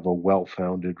you have a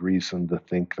well-founded reason to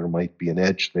think there might be an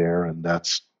edge there, and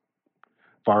that's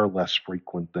far less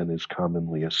frequent than is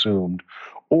commonly assumed,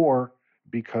 or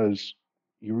because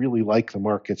you really like the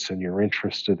markets and you're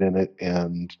interested in it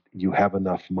and you have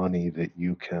enough money that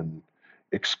you can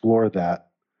explore that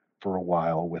for a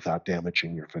while without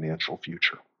damaging your financial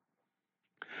future.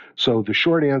 So the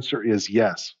short answer is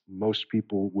yes, most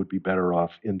people would be better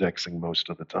off indexing most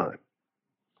of the time.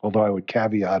 Although I would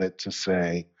caveat it to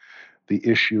say the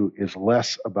issue is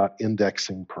less about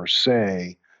indexing per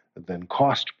se than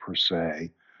cost per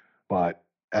se, but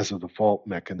as a default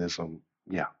mechanism,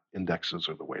 yeah, indexes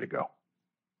are the way to go.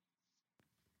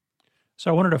 So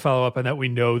I wanted to follow up on that. We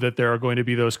know that there are going to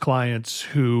be those clients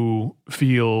who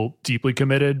feel deeply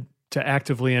committed to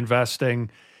actively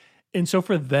investing. And so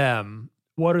for them,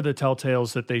 what are the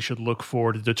telltales that they should look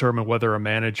for to determine whether a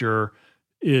manager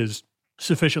is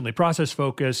sufficiently process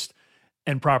focused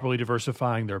and properly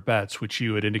diversifying their bets, which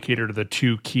you had indicated are the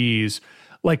two keys?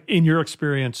 Like, in your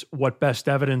experience, what best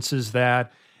evidence is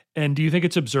that? And do you think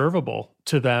it's observable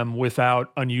to them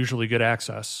without unusually good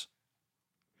access?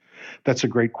 That's a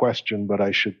great question, but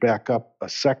I should back up a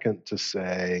second to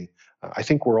say I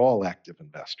think we're all active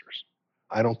investors.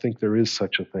 I don't think there is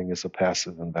such a thing as a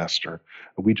passive investor.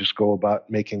 We just go about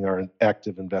making our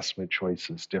active investment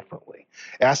choices differently.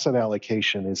 Asset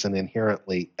allocation is an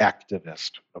inherently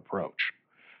activist approach.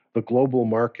 The global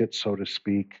market, so to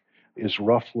speak, is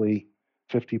roughly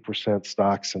 50%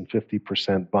 stocks and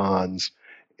 50% bonds,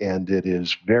 and it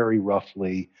is very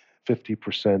roughly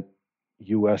 50%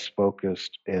 US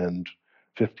focused and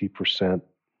 50%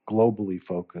 globally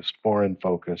focused, foreign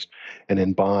focused, and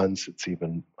in bonds, it's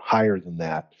even higher than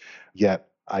that. Yet,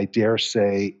 I dare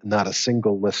say not a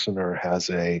single listener has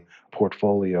a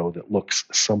portfolio that looks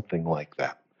something like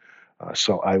that.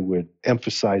 So I would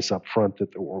emphasize up front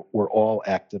that we're all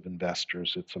active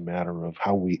investors. It's a matter of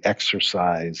how we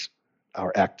exercise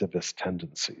our activist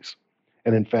tendencies.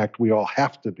 And in fact, we all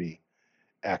have to be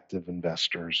active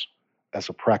investors as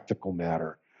a practical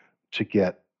matter to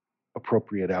get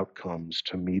appropriate outcomes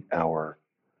to meet our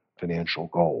financial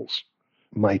goals.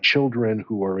 My children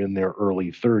who are in their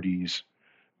early 30s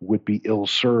would be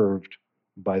ill-served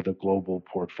by the global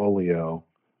portfolio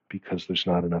because there's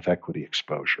not enough equity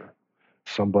exposure.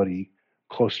 Somebody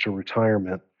close to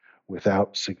retirement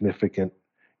without significant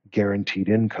guaranteed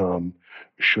income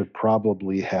should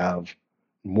probably have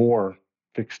more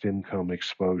fixed income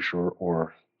exposure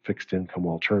or fixed income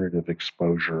alternative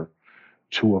exposure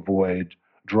to avoid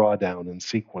drawdown and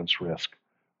sequence risk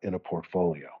in a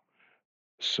portfolio.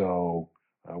 So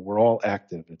we're all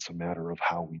active. It's a matter of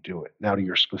how we do it. Now, to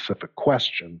your specific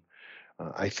question,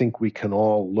 I think we can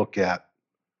all look at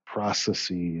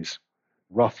processes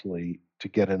roughly to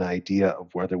get an idea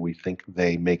of whether we think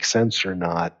they make sense or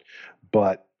not,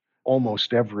 but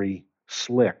almost every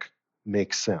slick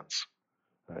makes sense.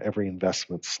 Every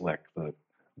investment slick. The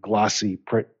glossy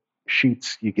print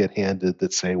sheets you get handed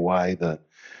that say why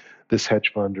this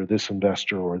hedge fund or this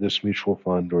investor or this mutual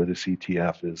fund or this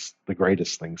ETF is the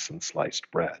greatest thing since sliced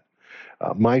bread.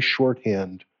 My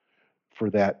shorthand for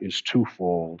that is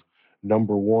twofold.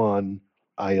 Number one,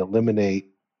 I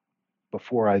eliminate,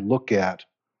 before I look at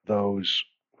those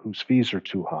whose fees are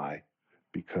too high,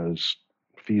 because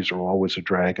fees are always a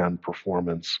drag on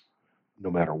performance no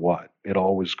matter what. It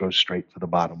always goes straight to the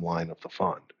bottom line of the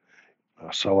fund.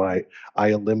 So I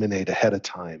eliminate ahead of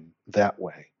time that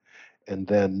way. And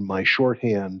then my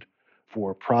shorthand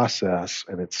for process,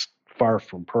 and it's far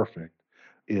from perfect,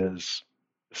 is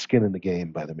skin in the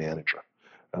game by the manager.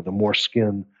 The more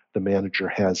skin the manager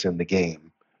has in the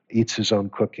game, eats his own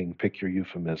cooking, pick your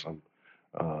euphemism,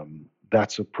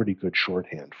 that's a pretty good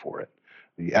shorthand for it.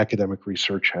 The academic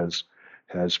research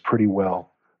has pretty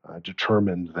well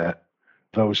determined that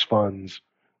those funds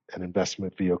and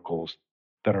investment vehicles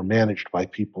that are managed by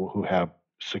people who have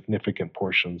significant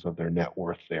portions of their net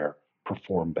worth there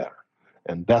perform better.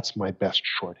 And that's my best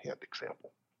shorthand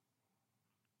example.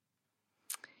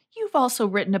 You've also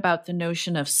written about the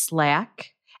notion of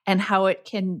slack and how it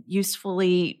can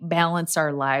usefully balance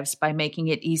our lives by making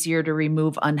it easier to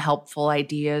remove unhelpful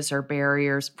ideas or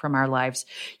barriers from our lives.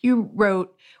 You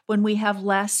wrote, When we have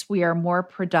less, we are more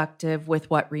productive with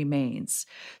what remains.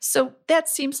 So that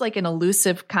seems like an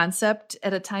elusive concept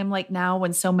at a time like now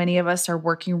when so many of us are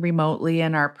working remotely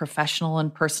and our professional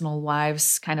and personal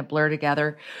lives kind of blur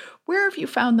together. Where have you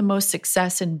found the most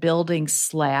success in building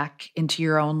slack into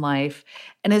your own life?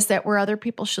 And is that where other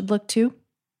people should look too?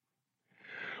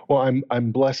 Well,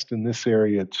 I'm blessed in this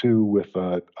area too with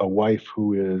a wife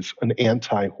who is an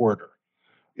anti-hoarder.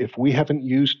 If we haven't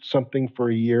used something for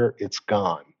a year, it's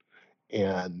gone.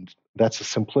 And that's a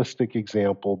simplistic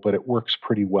example, but it works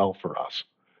pretty well for us.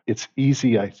 It's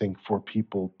easy, I think, for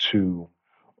people to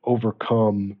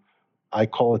overcome, I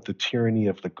call it the tyranny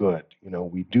of the good.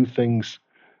 We do things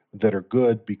that are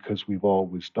good because we've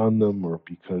always done them or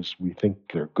because we think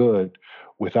they're good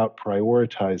without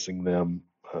prioritizing them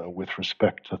with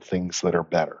respect to things that are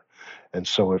better. And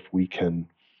so if we can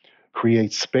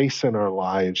create space in our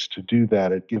lives to do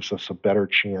that, it gives us a better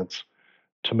chance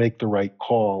to make the right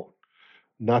call,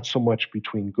 not so much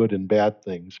between good and bad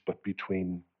things, but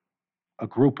between a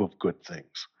group of good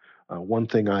things. One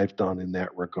thing I've done in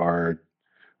that regard,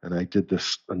 and I did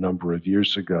this a number of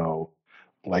years ago,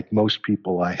 like most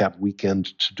people, I have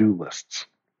weekend to-do lists,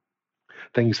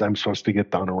 things I'm supposed to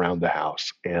get done around the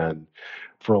house. And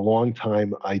for a long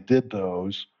time, I did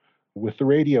those with the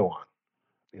radio on.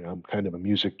 I'm kind of a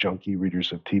music junkie,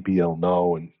 readers of TBL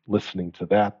know, and listening to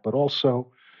that, but also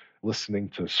listening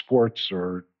to sports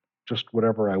or just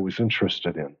whatever I was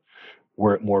interested in.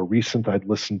 Were it more recent, I'd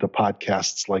listen to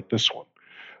podcasts like this one.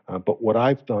 But what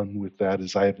I've done with that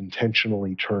is I have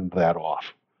intentionally turned that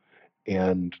off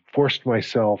and forced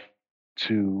myself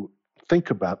to think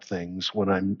about things when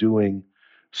I'm doing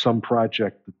some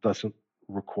project that doesn't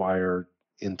require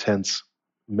intense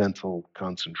mental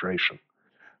concentration.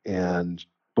 And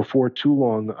before too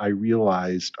long, I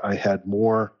realized I had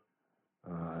more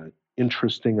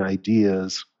interesting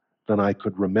ideas than I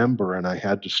could remember, and I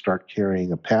had to start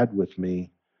carrying a pad with me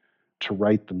to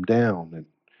write them down. And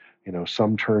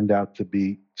some turned out to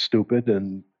be stupid,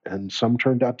 and some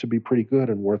turned out to be pretty good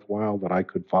and worthwhile that I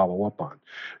could follow up on,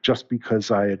 just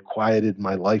because I had quieted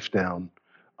my life down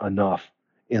enough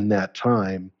in that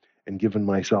time and given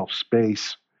myself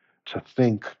space to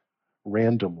think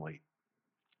randomly.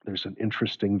 There's an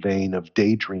interesting vein of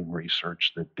daydream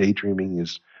research that daydreaming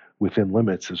is within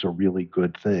limits is a really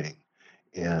good thing.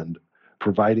 And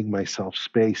providing myself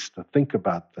space to think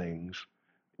about things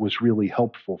was really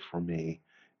helpful for me.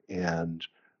 And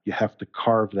you have to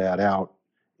carve that out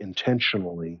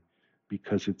intentionally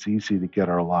because it's easy to get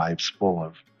our lives full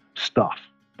of stuff,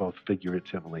 both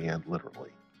figuratively and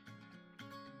literally.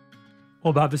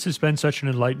 Well, Bob, this has been such an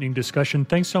enlightening discussion.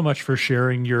 Thanks so much for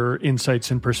sharing your insights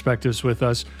and perspectives with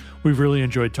us. We've really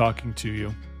enjoyed talking to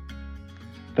you.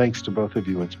 Thanks to both of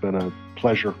you. It's been a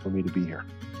pleasure for me to be here.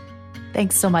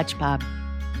 Thanks so much, Bob.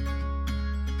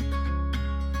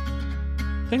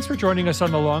 Thanks for joining us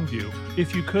on The Long View.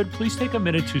 If you could, please take a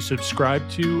minute to subscribe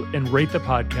to and rate the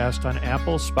podcast on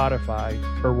Apple, Spotify,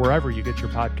 or wherever you get your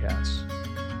podcasts.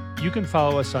 You can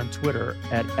follow us on Twitter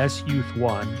at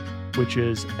SYouth1, which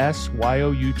is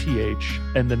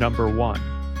SYOUTH and the number 1.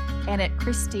 And at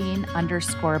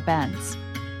Christine_Benz.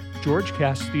 George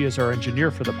Cassidy is our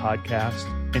engineer for the podcast,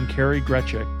 and Carrie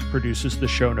Gretchick produces the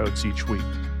show notes each week.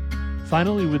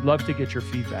 Finally, we'd love to get your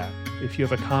feedback. If you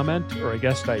have a comment or a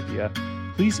guest idea,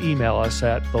 please email us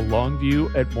at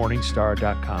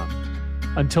thelongview@morningstar.com.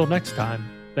 Until next time,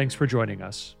 thanks for joining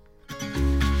us.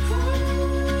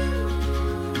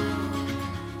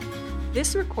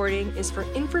 This recording is for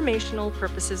informational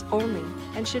purposes only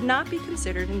and should not be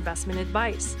considered investment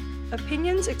advice.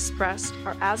 Opinions expressed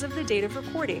are as of the date of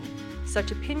recording.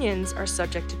 Such opinions are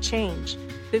subject to change.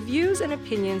 The views and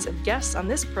opinions of guests on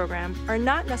this program are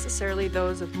not necessarily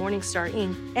those of Morningstar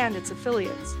Inc. and its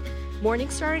affiliates.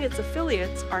 Morningstar and its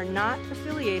affiliates are not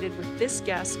affiliated with this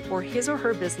guest or his or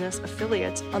her business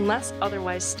affiliates unless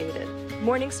otherwise stated.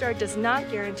 Morningstar does not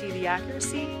guarantee the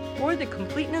accuracy or the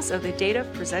completeness of the data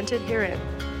presented herein.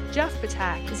 Jeff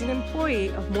Patak is an employee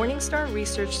of Morningstar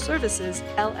Research Services,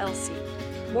 LLC.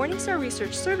 Morningstar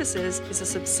Research Services is a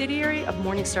subsidiary of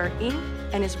Morningstar Inc.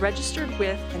 and is registered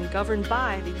with and governed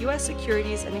by the U.S.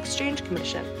 Securities and Exchange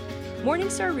Commission.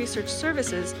 Morningstar Research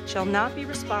Services shall not be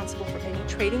responsible for any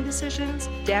trading decisions,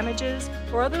 damages,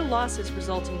 or other losses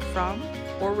resulting from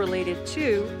or related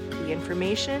to the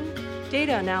information,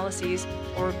 data analyses,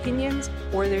 or opinions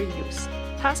or their use.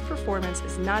 Past performance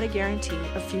is not a guarantee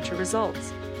of future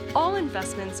results. All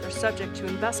investments are subject to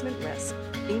investment risk,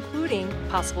 including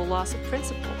possible loss of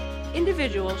principal.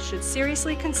 Individuals should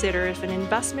seriously consider if an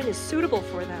investment is suitable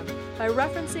for them by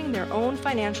referencing their own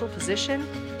financial position,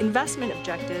 investment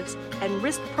objectives, and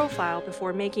risk profile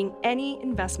before making any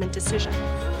investment decision.